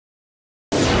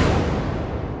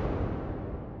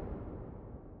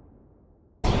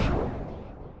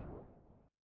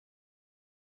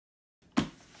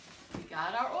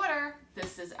got our order.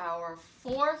 This is our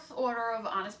 4th order of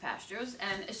Honest Pastures,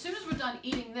 and as soon as we're done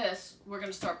eating this, we're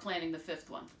going to start planning the 5th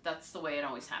one. That's the way it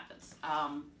always happens.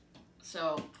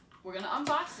 So we're going to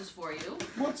unbox this for you.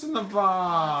 What's in the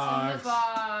box? What's in the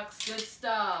box? Good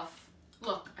stuff.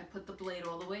 Look, I put the blade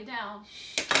all the way down.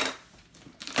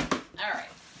 All right.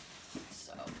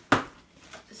 So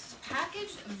this is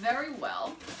packaged very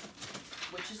well,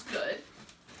 which is good.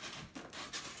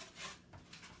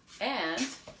 And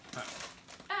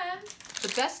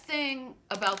the best thing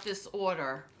about this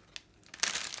order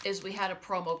is we had a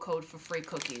promo code for free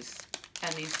cookies,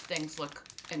 and these things look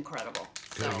incredible.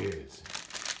 So,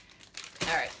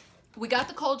 all right, we got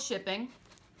the cold shipping.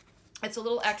 It's a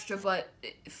little extra, but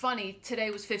funny,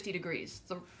 today was 50 degrees.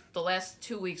 The last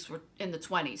 2 weeks were in the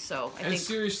 20s, so I think...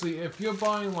 seriously, if you're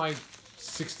buying like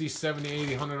 $60, $70,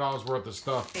 $80, $100 worth of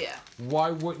stuff, yeah, why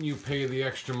wouldn't you pay the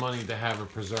extra money to have it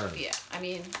preserved? Yeah, I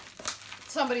mean,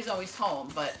 somebody's always home,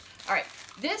 but all right,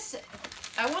 this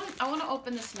I want to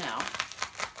open this now,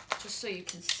 just so you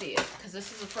can see it, because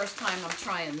this is the first time I'm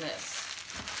trying this.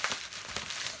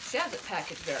 She has it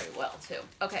packaged very well too.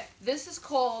 Okay, this is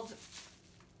called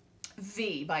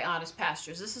V by Honest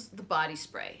Pastures. This is the body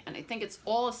spray, and I think it's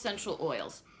all essential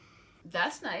oils.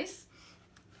 That's nice.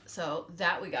 So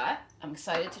that we got. I'm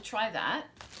excited to try that.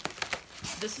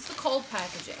 This is the cold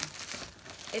packaging.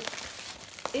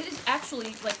 It is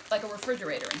actually like a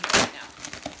refrigerator in here right now.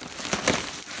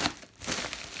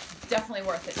 Definitely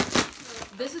worth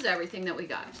it. This is everything that we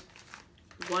got.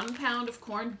 1 pound of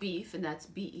corned beef, and that's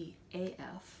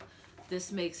B-E-A-F.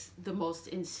 This makes the most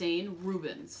insane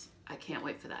Ribz. I can't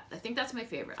wait for that. I think that's my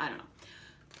favorite. I don't know.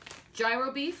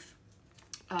 Gyro beef.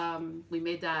 We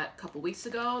made that a couple weeks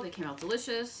ago. They came out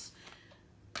delicious.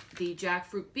 The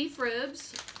Jackfruit beef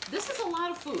ribs. This is a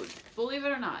lot of food, believe it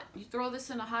or not. You throw this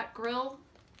in a hot grill,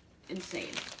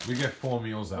 insane. We get 4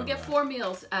 meals out of that. We get 4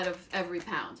 meals out of every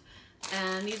pound.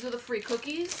 And these are the free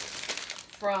cookies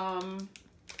from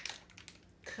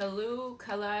Kalau.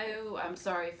 I'm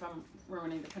sorry if I'm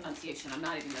ruining the pronunciation. I'm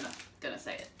not even gonna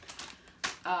say it.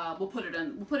 We'll put it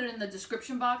in the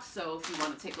description box, so if you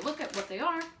want to take a look at what they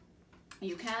are,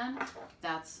 you can.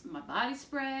 That's my body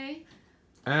spray.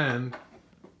 And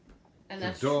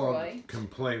that's the dog Troy. Can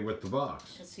play with the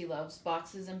box. Because he loves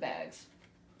boxes and bags.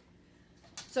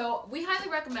 So we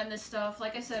highly recommend this stuff.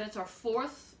 Like I said, it's our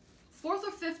fourth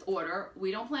or fifth order.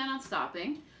 We don't plan on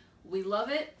stopping. We love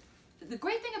it. The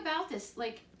great thing about this,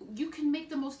 like, you can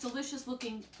make the most delicious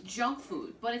looking junk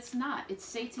food, but it's not. It's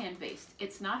seitan based.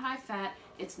 It's not high fat.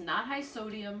 It's not high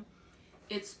sodium.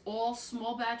 It's all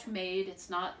small batch made. It's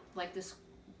not like this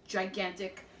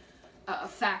gigantic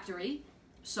factory.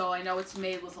 So I know it's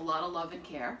made with a lot of love and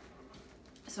care.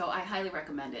 So I highly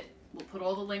recommend it. We'll put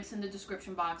all the links in the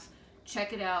description box.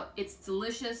 Check it out. It's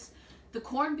delicious. The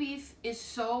corned beef is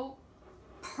so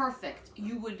perfect.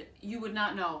 You would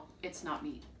not know it's not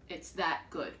meat. It's that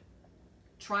good.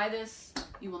 Try this.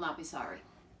 You will not be sorry.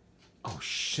 Oh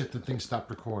shit, the thing stopped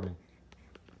recording.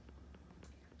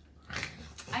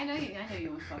 I know you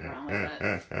wouldn't fuck around like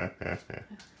that.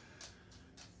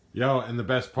 Yo, and the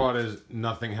best part is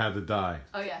nothing had to die.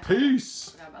 Oh yeah.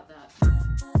 Peace. Forgot about that.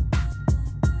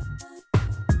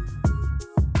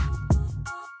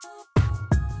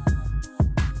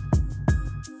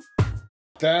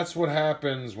 That's what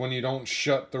happens when you don't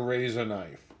shut the razor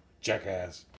knife,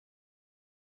 jackass.